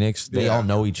downtown Phoenix, they all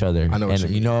know each other. I know what you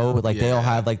mean. Like they all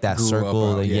have like that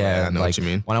circle. I know like what you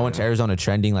mean. When I went to Arizona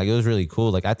Trending, like it was really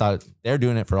cool. Like I thought they're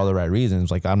doing it for all the right reasons.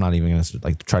 Like I'm not even gonna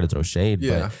like try to throw shade,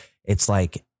 but it's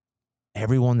like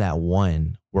everyone that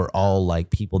won were all like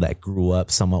people that grew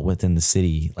up somewhat within the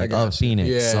city, like of Phoenix.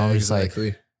 Yeah, so I'm just like,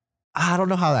 I don't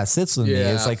know how that sits with me.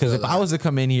 It's like, because if I was to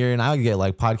come in here and I would get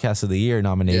like Podcast of the Year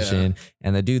nomination,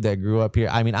 and the dude that grew up here,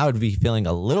 I mean, I would be feeling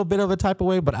a little bit of a type of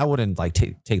way, but I wouldn't like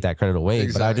take that credit away.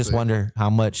 Exactly. But I just wonder how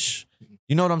much,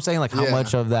 you know what I'm saying? Like how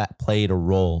much of that played a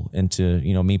role into,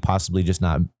 me possibly just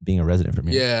not being a resident from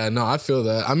here. Yeah, no, I feel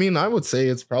that. I mean, I would say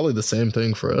it's probably the same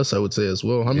thing for us, I would say as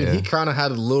well. I mean, he kind of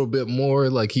had a little bit more,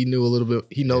 like he knew a little bit,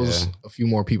 he knows a few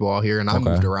more people out here, and I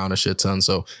moved around a shit ton.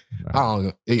 So I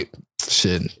don't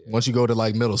shit. Once you go to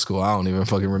like middle school, I don't even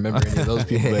fucking remember any of those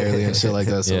people barely and shit like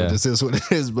that. So it just is what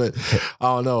it is. But I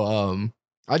don't know.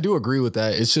 I do agree with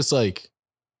that. It's just like,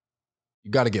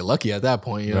 you got to get lucky at that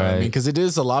point. You know what I mean? Because it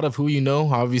is a lot of who you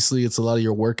know. Obviously, it's a lot of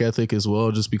your work ethic as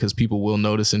well, just because people will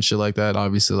notice and shit like that.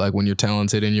 Obviously, like when you're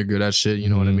talented and you're good at shit, you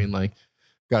know what I mean? Like,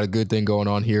 got a good thing going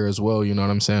on here as well. You know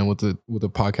what I'm saying? With the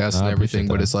podcast and everything.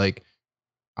 But it's like,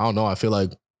 I don't know. I feel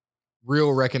like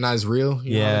real recognize real.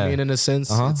 You know what I mean? In a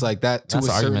sense, it's like that to a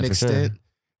certain extent.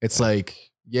 It's like,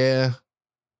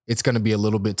 it's going to be a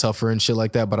little bit tougher and shit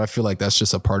like that. But I feel like that's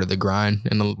just a part of the grind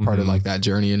and a part of like that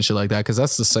journey and shit like that. Cause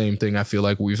that's the same thing I feel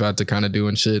like we've had to kind of do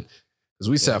and shit. Cause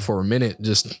we sat for a minute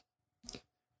just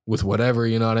with whatever,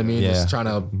 you know what I mean? Just trying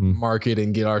to market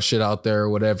and get our shit out there or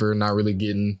whatever, not really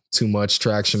getting too much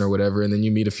traction or whatever. And then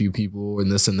you meet a few people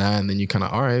and this and that. And then you kind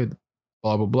of, all right,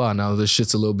 blah, blah, blah. Now this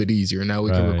shit's a little bit easier. Now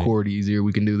we can record easier.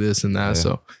 We can do this and that.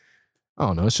 So I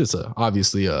don't know. It's just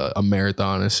obviously a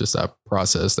marathon. It's just that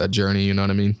process, that journey. You know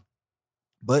what I mean?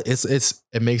 But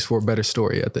it makes for a better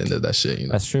story at the end of that shit. You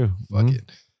know? That's true. Fuck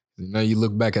it. Now you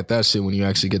look back at that shit when you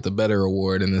actually get the better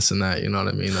award and this and that. You know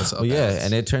what I mean? That's all.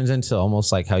 And it turns into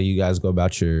almost like how you guys go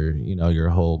about your, your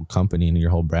whole company and your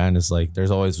whole brand is like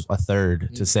there's always a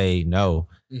third to say no.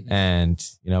 And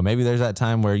maybe there's that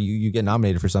time where you get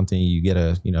nominated for something, you get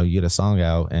a song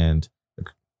out and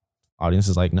audience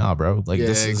is like, nah, bro. Like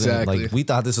this is like we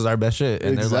thought this was our best shit,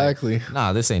 and they're like,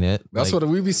 nah, this ain't it. That's like, what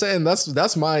we be saying.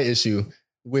 That's my issue.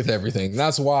 with everything.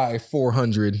 That's why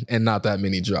 400 and not that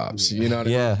many drops. You know what I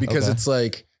mean? Because it's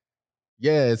like,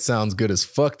 yeah, it sounds good as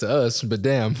fuck to us, but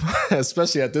damn,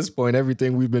 especially at this point,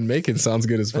 everything we've been making sounds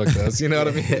good as fuck to us. You know what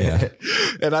I mean? Yeah.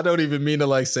 And I don't even mean to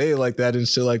like say it like that and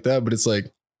shit like that, but it's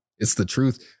like, it's the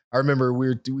truth. I remember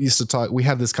we used to talk, we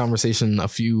had this conversation a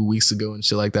few weeks ago and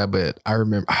shit like that, but I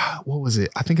remember, what was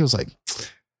it? I think it was like,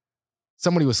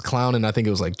 somebody was clowning. I think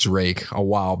it was like Drake a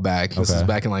while back. This is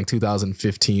back in like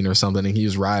 2015 or something. And he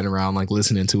was riding around like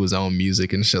listening to his own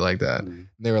music and shit like that. And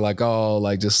they were like, oh,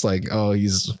 like just like, oh,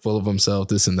 he's full of himself,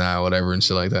 this and that, whatever and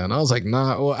shit like that. And I was like,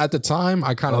 nah. Well, at the time,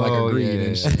 I kind of like agreed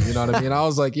and shit. You know what I mean? I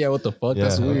was like, yeah, what the fuck?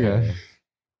 That's weird. Okay.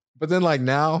 But then like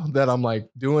now that I'm like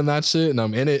doing that shit and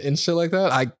I'm in it and shit like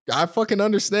that, I fucking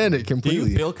understand it completely.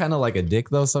 Do you feel kind of like a dick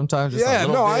though sometimes? Just yeah,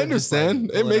 no, I understand.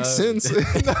 Like, it makes sense.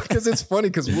 Because it's funny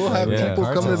because we'll have people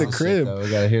come to the crib. We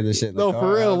gotta hear this shit. No,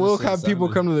 for real. We'll have people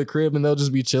come to the crib and they'll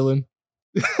just be chilling.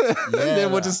 And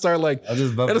then we'll just start like,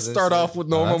 it'll start off with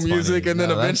normal music and then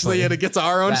eventually it'll get to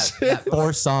our own shit. That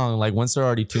forced song, like once they're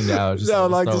already tuned out. No,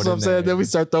 like that's what I'm saying. Then we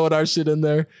start throwing our shit in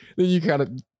there. Then you kind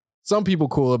of... Some people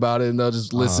cool about it and they'll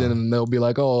just listen and they'll be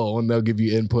like, oh, and they'll give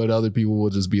you input. Other people will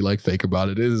just be like fake about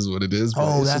it. It is what it is.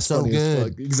 Oh, that's so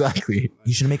good. Exactly.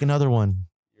 You should make another one.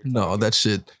 No, that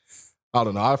shit. I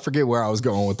don't know. I forget where I was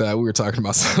going with that. We were talking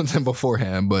about something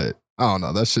beforehand, but I don't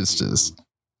know. That shit's just.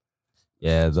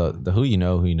 Yeah, the who you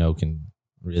know can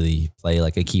really play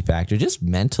like a key factor just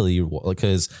mentally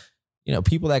because, you know,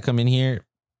 people that come in here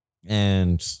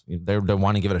and they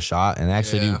want to give it a shot and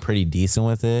actually do pretty decent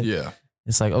with it. Yeah.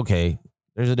 It's like, okay,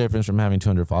 there's a difference from having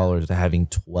 200 followers to having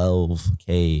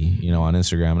 12K, you know, on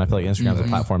Instagram. And I feel like Instagram is a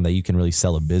platform that you can really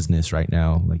sell a business right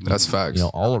now. Like that's facts. You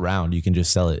know, all around you can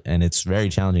just sell it. And it's very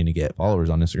challenging to get followers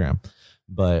on Instagram.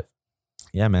 But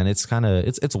yeah, man, it's kind of,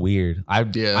 it's weird.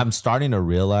 I'm starting to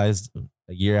realize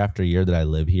year after year that I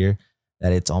live here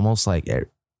that it's almost like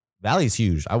Valley is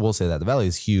huge. I will say that the Valley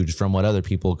is huge from what other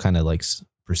people kind of like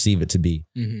perceive it to be,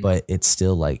 but it's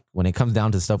still like when it comes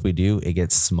down to stuff we do, it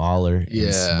gets smaller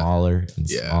and smaller and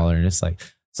smaller. And it's like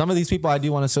some of these people I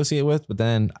do want to associate with, but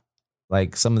then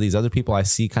like some of these other people I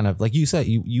see kind of like you said,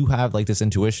 you have like this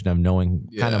intuition of knowing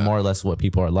kind of more or less what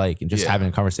people are like and just having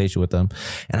a conversation with them.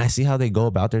 And I see how they go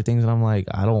about their things and I'm like,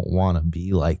 I don't want to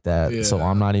be like that. Yeah. So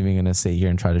I'm not even going to sit here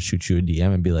and try to shoot you a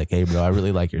DM and be like, hey bro, I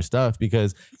really like your stuff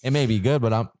because it may be good,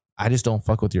 but I just don't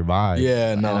fuck with your vibe.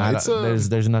 Yeah, no,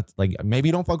 there's not like maybe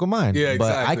you don't fuck with mine. Yeah,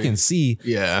 exactly. But I can see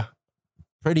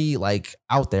pretty like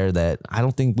out there that I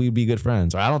don't think we'd be good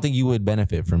friends or I don't think you would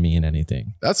benefit from me in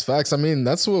anything. That's facts. I mean,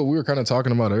 that's what we were kind of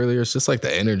talking about earlier. It's just like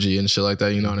the energy and shit like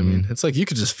that. You know what I mean? It's like you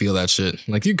could just feel that shit.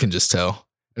 Like you can just tell.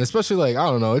 And especially like,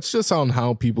 I don't know, it's just on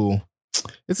how people.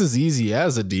 It's as easy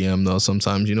as a DM though.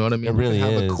 Sometimes, you know what I mean? It really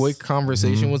have a quick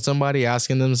conversation with somebody,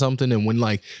 asking them something, and when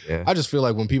like, I just feel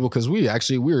like when people, because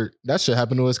that shit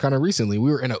happened to us kind of recently. We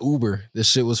were in an Uber. This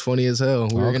shit was funny as hell.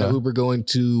 We were in an Uber going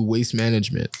to Waste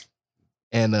Management,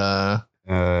 and then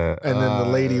the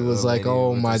lady was like,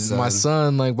 "Oh, my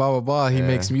son, like blah blah blah. He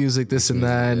makes music, this and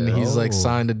that, and he's like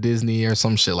signed to Disney or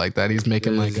some shit like that. He's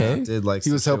making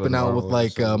he was helping out with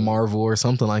like Marvel or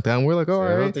something like that." And we're like, "All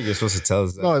right." I don't think you're supposed to tell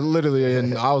us that. No, literally.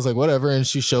 And I was like, "Whatever." And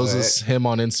she shows us him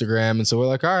on Instagram, and so we're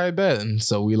like, "All right, bet." And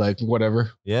so we like,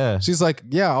 whatever. Yeah. She's like,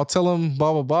 "Yeah, I'll tell him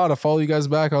blah blah blah to follow you guys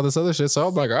back, all this other shit." So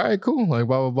I'm like, "All right, cool." Like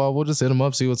blah blah blah. We'll just hit him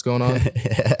up, see what's going on.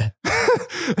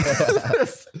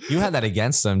 You had that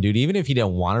against him, dude. Even if he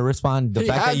didn't want to respond, the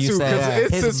fact that you said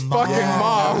it's his fucking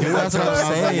mom. That's what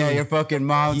I'm saying. Yeah, your fucking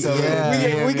mom.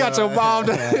 We got your mom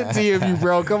to DM you,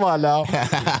 bro. Come on now.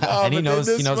 And he knows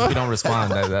if you don't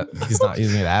respond, that he's gonna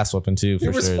get ass whooping too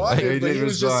for sure. Like, he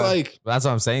was just like, that's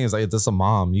what I'm saying. Is like it's a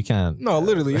mom. You can't. No,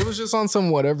 literally, it was just on some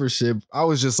whatever shit. I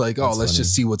was just like, oh, let's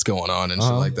just see what's going on and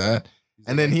shit like that.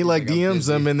 And then he like DMs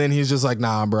them, and then he's just like,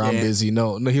 "Nah, bro, I'm busy.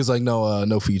 No." He was like,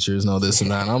 "No features, no this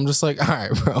and that." And I'm just like, "All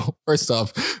right, bro. First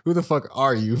off, who the fuck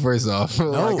are you? First off,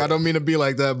 like, I don't mean to be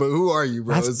like that, but who are you,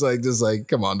 bro? It's like just like,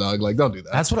 come on, dog. Like, don't do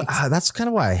that." That's kind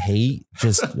of why I hate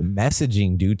just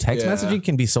messaging, dude. Text messaging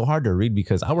can be so hard to read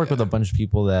because I work with a bunch of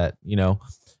people that, you know,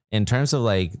 in terms of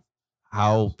like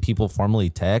how people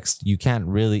formally text, you can't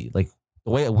really like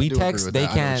the way we text. They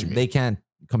can't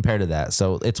compare to that.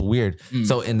 So it's weird.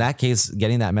 So in that case,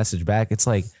 getting that message back, it's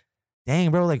like,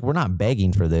 dang, bro, like we're not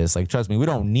begging for this. Like, trust me, we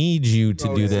don't need you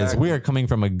to do this. We are coming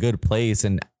from a good place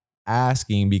and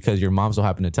asking because your mom so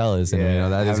happened to tell us. And you know,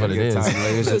 that is what it is. Like,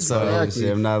 it's just so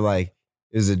I'm not like,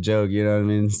 is a joke, you know what I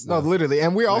mean? No, literally.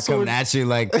 And we're also coming at you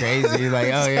like crazy, like,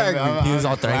 exactly. yeah, he was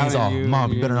all threatening. He's all,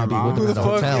 Mom, you better not be with him at the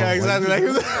hotel. Yeah, exactly.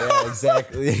 Yeah,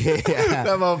 exactly. Yeah.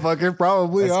 That motherfucker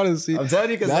probably, honestly. I'm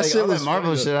telling you, because that shit was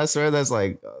Marvel shit. I swear that's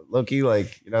like low-key,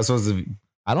 like, you're not supposed to be.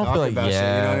 I don't feel like, shit, you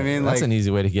know what I mean? That's an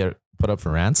easy way to get put up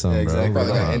for ransom, exactly. bro.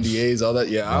 Probably got NDAs, all that.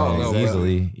 Yeah, I don't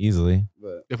know. Easily.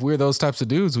 But if we're those types of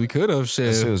dudes, we could have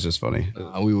shit. That shit was just funny.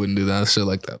 We wouldn't do that shit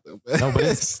like that. No, but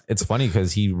it's funny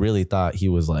because he really thought he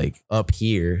was like up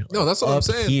here. No, that's what I'm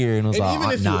saying. Here and was and like,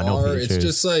 even if no it's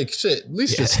just like shit. At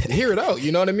least just hear it out.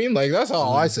 You know what I mean? Like that's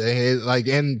all I say. Like,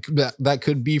 and that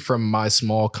could be from my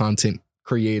small content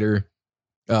creator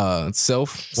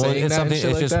self saying that and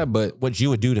shit like that, but what you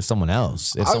would do to someone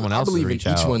else if someone else I believe in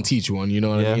each one teach one, you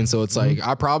know what I mean? So it's like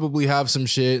I probably have some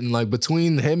shit, and like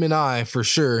between him and I, for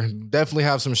sure, definitely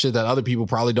have some shit that other people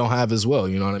probably don't have as well,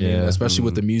 you know what I mean? Especially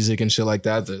with the music and shit like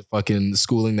that, the fucking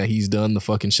schooling that he's done, the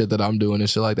fucking shit that I'm doing and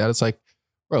shit like that. It's like,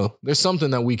 bro, there's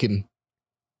something that we can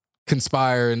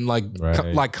conspire and like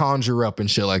like conjure up and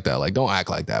shit like that. Like, don't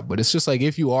act like that. But it's just like,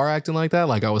 if you are acting like that,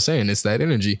 like I was saying, it's that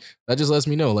energy that just lets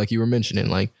me know, like you were mentioning,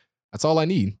 like that's all I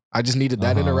need. I just needed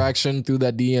that interaction through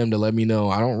that DM to let me know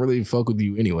I don't really fuck with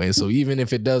you anyway. So even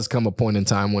if it does come a point in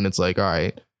time when it's like, all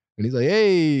right, and he's like,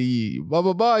 hey, blah,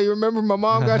 blah, blah, you remember my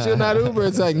mom got you in that Uber?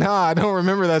 It's like, nah, I don't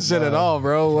remember that shit at all,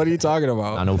 bro. What are you talking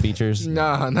about? No features?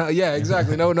 Nah, yeah,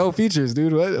 exactly. No features,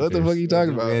 dude. What the fuck are you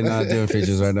talking about? We're not doing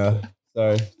features right now.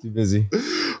 Sorry, too busy.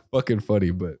 Fucking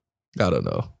funny, but I don't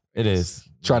know. It is.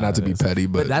 Try not to be petty,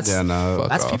 but that's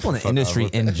people in the industry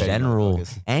in general.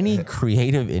 Any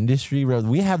creative industry, bro.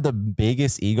 We have the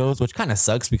biggest egos, which kind of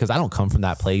sucks because I don't come from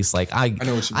that place. Like I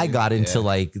got into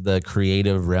like the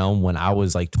creative realm when I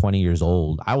was like 20 years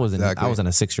old. I wasn't a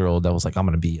 6-year-old that was like, I'm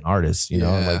gonna be an artist. You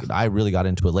know, like I really got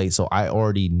into it late, so I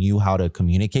already knew how to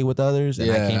communicate with others,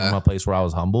 and I came from a place where I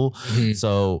was humble.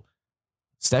 So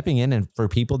stepping in, and for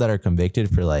people that are convicted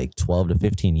for like 12 to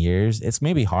 15 years, it's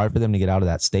maybe hard for them to get out of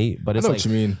that state. But it's like, what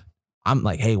you mean. I'm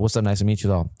like, hey, what's up? Nice to meet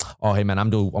you. Oh, hey man, I'm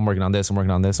working on this. I'm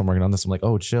working on this. I'm like,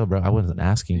 oh, chill, bro. I wasn't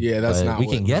asking. Yeah, that's not. We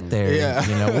can get there. Yeah,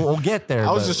 you know, we'll get there.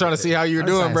 I was just trying to see how you're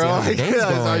doing, bro. Like,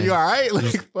 are you all right?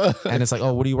 Like, and it's like,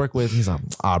 oh, what do you work with? He's like,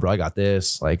 bro, I got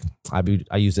this. Like, I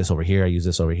use this over here. I use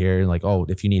this over here. And like, oh,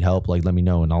 if you need help, like, let me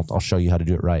know, and I'll show you how to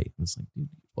do it right. And it's like, dude,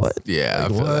 what? Yeah,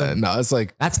 like, I feel that. No, it's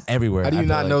like that's everywhere. How do you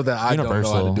not know that I don't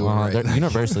know how to do it right?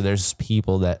 Universally, there's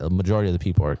people that the majority of the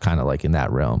people are kind of like in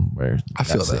that realm where I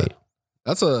feel that.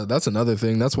 That's another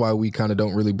thing. That's why we kind of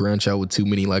don't really branch out with too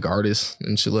many like artists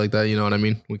and shit like that. You know what I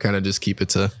mean? We kind of just keep it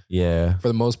to for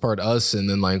the most part us, and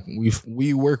then like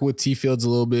we work with T Fields a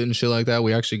little bit and shit like that.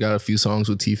 We actually got a few songs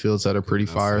with T Fields that are pretty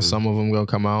fire. Some of them gonna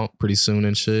come out pretty soon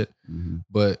and shit.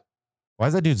 But why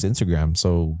is that dude's Instagram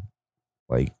so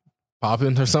like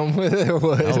popping or something? No,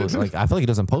 like I feel like he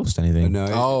doesn't post anything.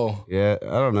 No, yeah, I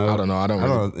don't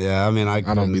know. Yeah, I mean, I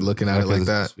don't be looking at it like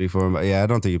that. Before, but yeah, I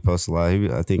don't think he posts a lot.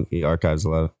 I think he archives a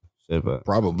lot of shit, but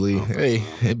probably. Hey,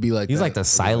 it'd be like he's like the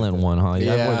silent one, huh?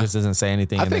 Yeah, everyone just doesn't say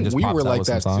anything. I think we were like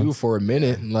that too for a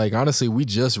minute. Like honestly, we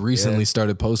just recently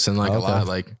started posting like a lot,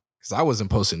 like because I wasn't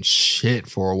posting shit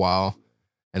for a while,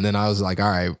 and then I was like,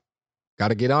 all right. Got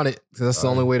to get on it. That's the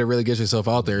only way to really get yourself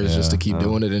out there is just to keep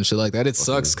doing it and shit like that. It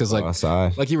sucks because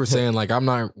like you were saying, like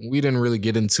we didn't really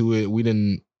get into it. We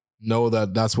didn't know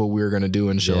that that's what we were going to do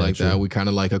and shit like that. We kind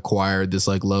of like acquired this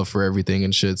like love for everything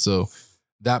and shit. So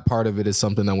that part of it is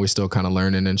something that we're still kind of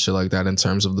learning and shit like that in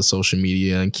terms of the social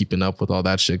media and keeping up with all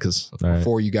that shit. Cause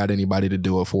before you got anybody to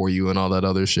do it for you and all that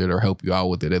other shit or help you out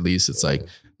with it, at least it's like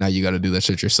now you got to do that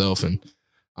shit yourself. And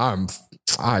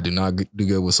I do not do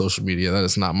good with social media. That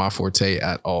is not my forte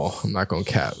at all. I'm not gonna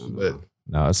cap, but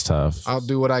no, it's tough. I'll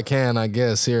do what I can, I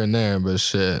guess, here and there. But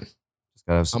shit,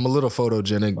 I'm a little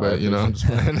photogenic, but you know,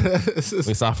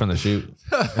 we saw from the shoot.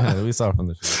 We saw from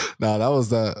the shoot. No, that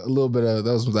was a little bit of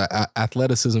that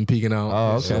athleticism peeking out.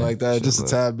 Oh, okay, shit like that, just a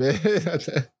tad bit.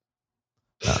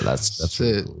 No, that's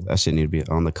it. Cool. That shit need to be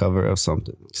on the cover of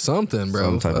something, bro.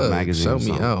 Some type of magazine. Show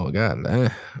me out, god damn.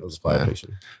 That was a fire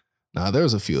picture. Nah, there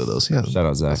was a few of those. Yeah, shout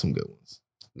out Zach. Some good ones.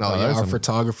 No, our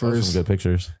photographers. Some good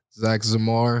pictures. Zach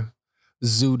Zamar,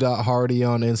 Zoo.Hardy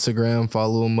on Instagram.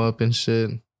 Follow him up and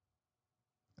shit.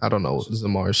 I don't know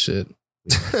Zamar's shit.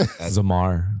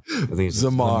 Zamar. I think it's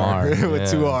Zamar with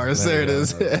 2 R's. There it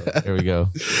is. There we go.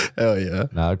 Hell yeah.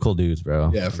 Nah, cool dudes,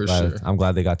 bro. Yeah, for sure. I'm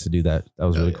glad they got to do that. That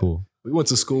was really cool. We went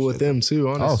to school with them too,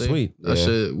 honestly. Oh, sweet. That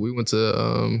shit. We went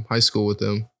to high school with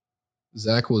them.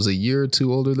 Zach was a year or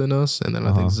two older than us, and then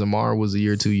I think Zamar was a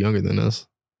year or two younger than us.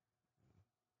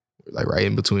 Like right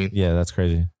in between. Yeah, that's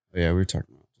crazy. Yeah, we were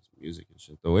talking about just music and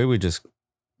shit. The way we just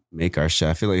make our shit,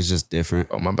 I feel like it's just different.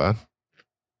 Oh, my bad.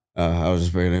 I was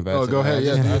just bringing it back. Oh, go ahead.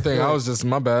 Yeah, do your thing. I was just,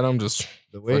 my bad. I'm just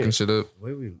fucking shit up.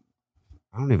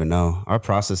 I don't even know. Our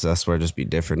process, I swear, just be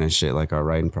different and shit, like our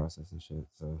writing process and shit.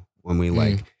 So when we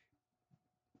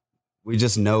we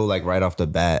just know like right off the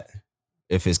bat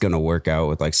if it's gonna work out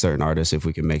with like certain artists, if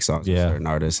we can make songs with certain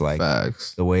artists, like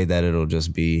Facts. The way that it'll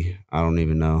just be, I don't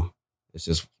even know. It's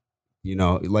just,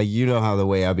 like how the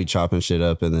way I be chopping shit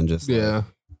up and then just like,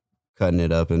 cutting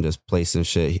it up and just placing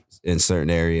shit in certain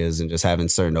areas and just having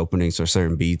certain openings or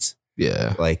certain beats.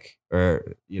 Yeah. Like, or,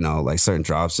 like certain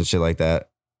drops and shit like that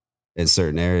in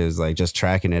certain areas, like just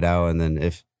tracking it out. And then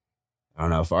if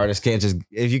artists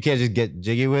if you can't just get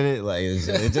jiggy with it, like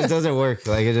it just doesn't work.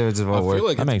 Like it just won't work. I feel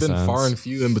like it's been far and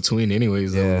few in between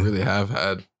anyways that we really have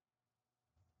had.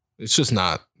 It's just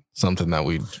not something that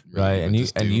we really And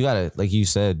you gotta, like you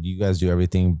said, you guys do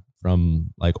everything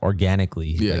from like organically.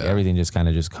 Yeah. Like everything just kind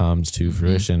of just comes to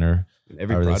fruition, or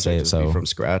every project say it, so from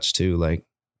scratch too. Like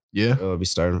it'll be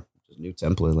starting a new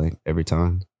template like every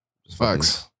time. Just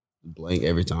Facts. Blank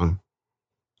every time.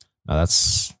 No,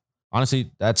 that's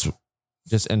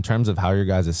just in terms of how your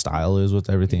guys' style is with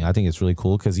everything. I think it's really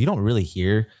cool because you don't really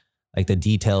hear like the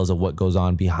details of what goes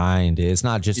on behind it. It's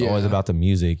not just always about the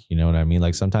music. You know what I mean?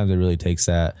 Like sometimes it really takes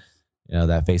that,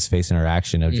 that face-to-face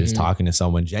interaction of just talking to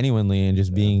someone genuinely and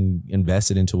just being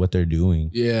invested into what they're doing.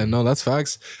 Yeah, no, that's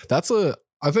facts. That's the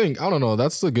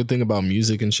good thing about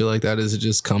music and shit like that is it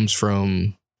just comes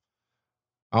from,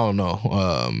 I don't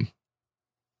know,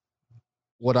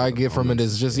 what I get from it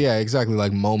is just, exactly,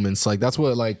 like moments. Like that's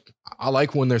what, like, I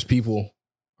like when there's people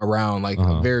around, like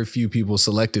very few people,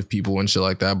 selective people and shit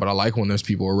like that. But I like when there's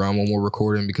people around when we're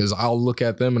recording because I'll look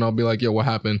at them and I'll be like, yo, what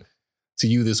happened to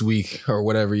you this week or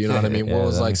whatever, you know what I mean? What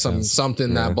was like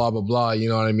something that blah, blah, blah, you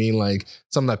know what I mean? Like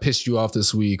something that pissed you off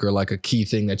this week or like a key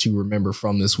thing that you remember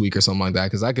from this week or something like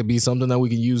that. Cause that could be something that we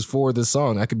can use for this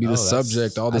song. That could be the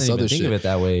subject, all this other shit. Think of it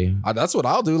that way. That's what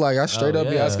I'll do. Like I straight up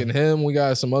be asking him. We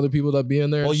got some other people that be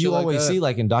in there. Well, you always see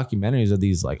like in documentaries of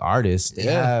these like artists, they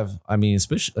have, I mean,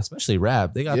 especially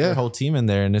rap, they got their whole team in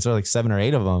there and it's like 7 or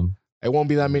 8 of them. It won't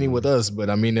be that many with us, but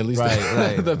I mean, at least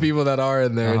the people that are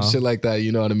in there and shit like that,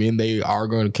 you know what I mean? They are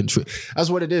going to contribute.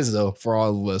 That's what it is, though, for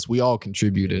all of us. We all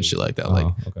contribute and shit like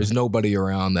that. There's nobody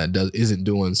around that isn't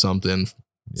doing something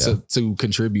to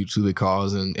contribute to the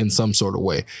cause in some sort of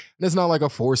way. And it's not like a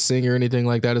forced thing or anything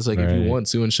like that. It's like if you want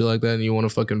to and shit like that and you want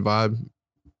to fucking vibe,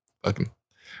 fucking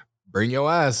bring your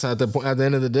ass at the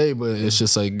end of the day. But it's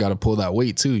just like, got to pull that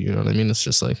weight too. You know what I mean? It's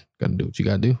just like, got to do what you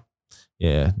got to do.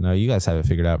 Yeah, no, you guys have it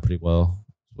figured out pretty well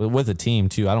with a team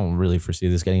too. I don't really foresee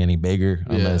this getting any bigger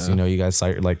unless you guys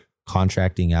start like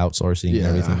contracting, outsourcing, and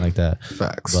everything like that.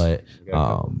 Facts, but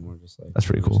that's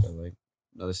pretty cool. Like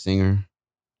another singer.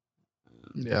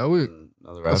 Yeah, we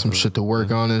got some shit to work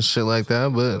on and shit like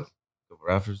that. But couple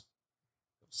rappers,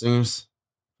 singers,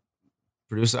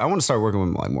 producer. I want to start working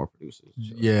with like more producers.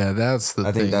 Yeah, that's the.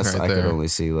 I think that's I could only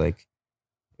see like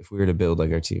if we were to build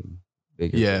like our team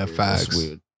bigger. Yeah, facts.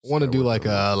 I want to do like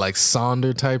a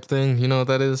Sonder type thing. You know what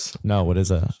that is? No, what is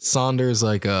that? Sonder is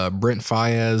like Brent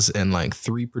Faiyaz and like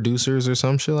 3 producers or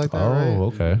some shit like that.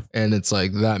 Oh, okay. And it's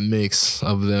like that mix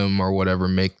of them or whatever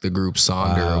make the group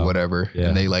Sonder or whatever. Yeah.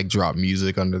 And they like drop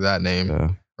music under that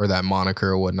name or that moniker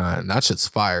or whatnot. And that shit's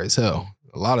fire as hell.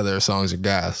 A lot of their songs are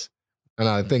gas. And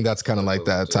I think that's kind of like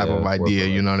that type of idea.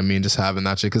 You know what I mean? Just having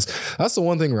that shit. Because that's the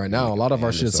one thing right now. A lot of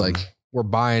our shit's like, we're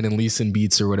buying and leasing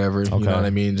beats or whatever, you know what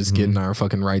I mean? Just getting our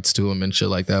fucking rights to them and shit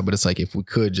like that. But it's like, if we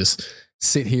could just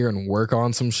sit here and work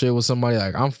on some shit with somebody,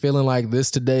 like, I'm feeling like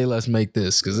this today, let's make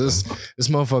this. Cause this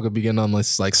motherfucker be getting on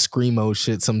this like screamo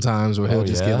shit sometimes where he'll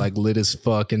just get like lit as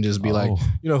fuck and just be like,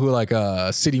 you know who like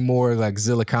City Moore, like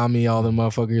Zillakami, all them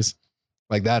motherfuckers.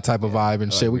 Like that type of vibe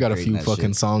and shit. We got a few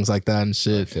fucking songs like that and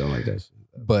shit. Feeling like that shit.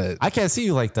 But I can't see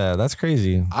you like that. That's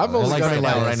crazy. I've only done it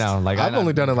right now. Like I've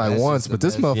only done it like once, but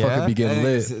this motherfucker be getting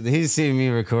lit. He's seen me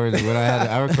record when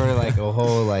I recorded like a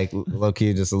whole like low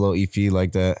key just a little EP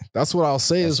like that. That's what I'll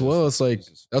say as well. It's like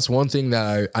that's one thing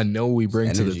that I know we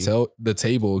bring to the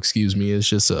table. Excuse me. It's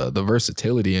just the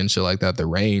versatility and shit like that. The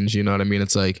range. You know what I mean?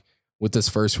 It's like with this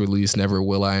first release, Never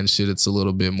Will I and shit. It's a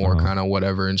little bit more kind of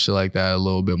whatever and shit like that. A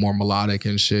little bit more melodic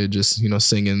and shit. Just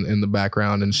singing in the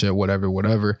background and shit.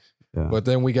 Whatever. Yeah. But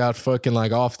then we got fucking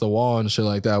like Off the Wall and shit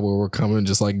like that where we're coming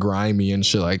just like grimy and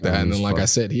shit like that. And then like I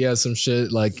said, he has some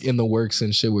shit like in the works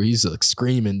and shit where he's like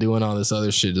screaming, doing all this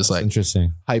other shit, just like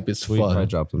interesting, hype as fuck. I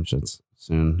drop them shits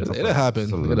soon. It'll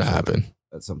happen. It'll happen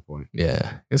at some point.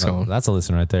 Yeah, it's going. That's a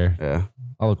listen right there. Yeah,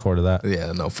 I'll look forward to that.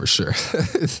 Yeah, no, for sure.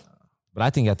 But I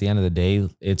think at the end of the day,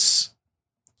 it's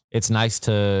nice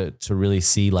to really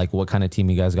see like what kind of team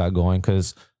you guys got going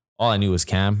because all I knew was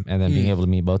Cam, and then being able to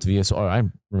meet both of you. So I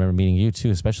remember meeting you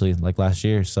too, especially like last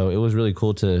year. So it was really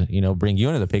cool to, bring you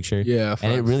into the picture. Yeah.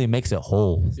 And it really makes it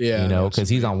whole, because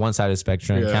he's on one side of the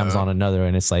spectrum, Cam's on another,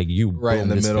 and it's like you right in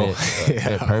the middle.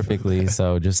 Fit perfectly.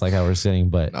 So just like how we're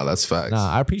sitting, but no, that's facts.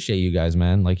 I appreciate you guys,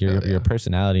 man. Like your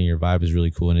personality and your vibe is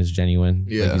really cool and it's genuine.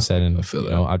 Yeah. Like you said, and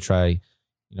I try,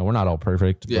 we're not all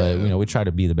perfect, but we try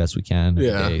to be the best we can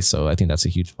every day. So I think that's a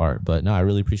huge part. But no, I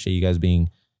really appreciate you guys being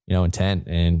intent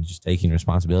and just taking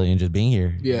responsibility and just being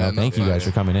here. Yeah. Thank you guys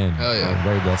for coming in. Hell yeah. I'm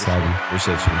very blessed to have you.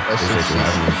 Appreciate you. Appreciate you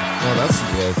having us.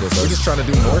 No, we're just trying to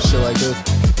do more shit like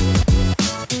this.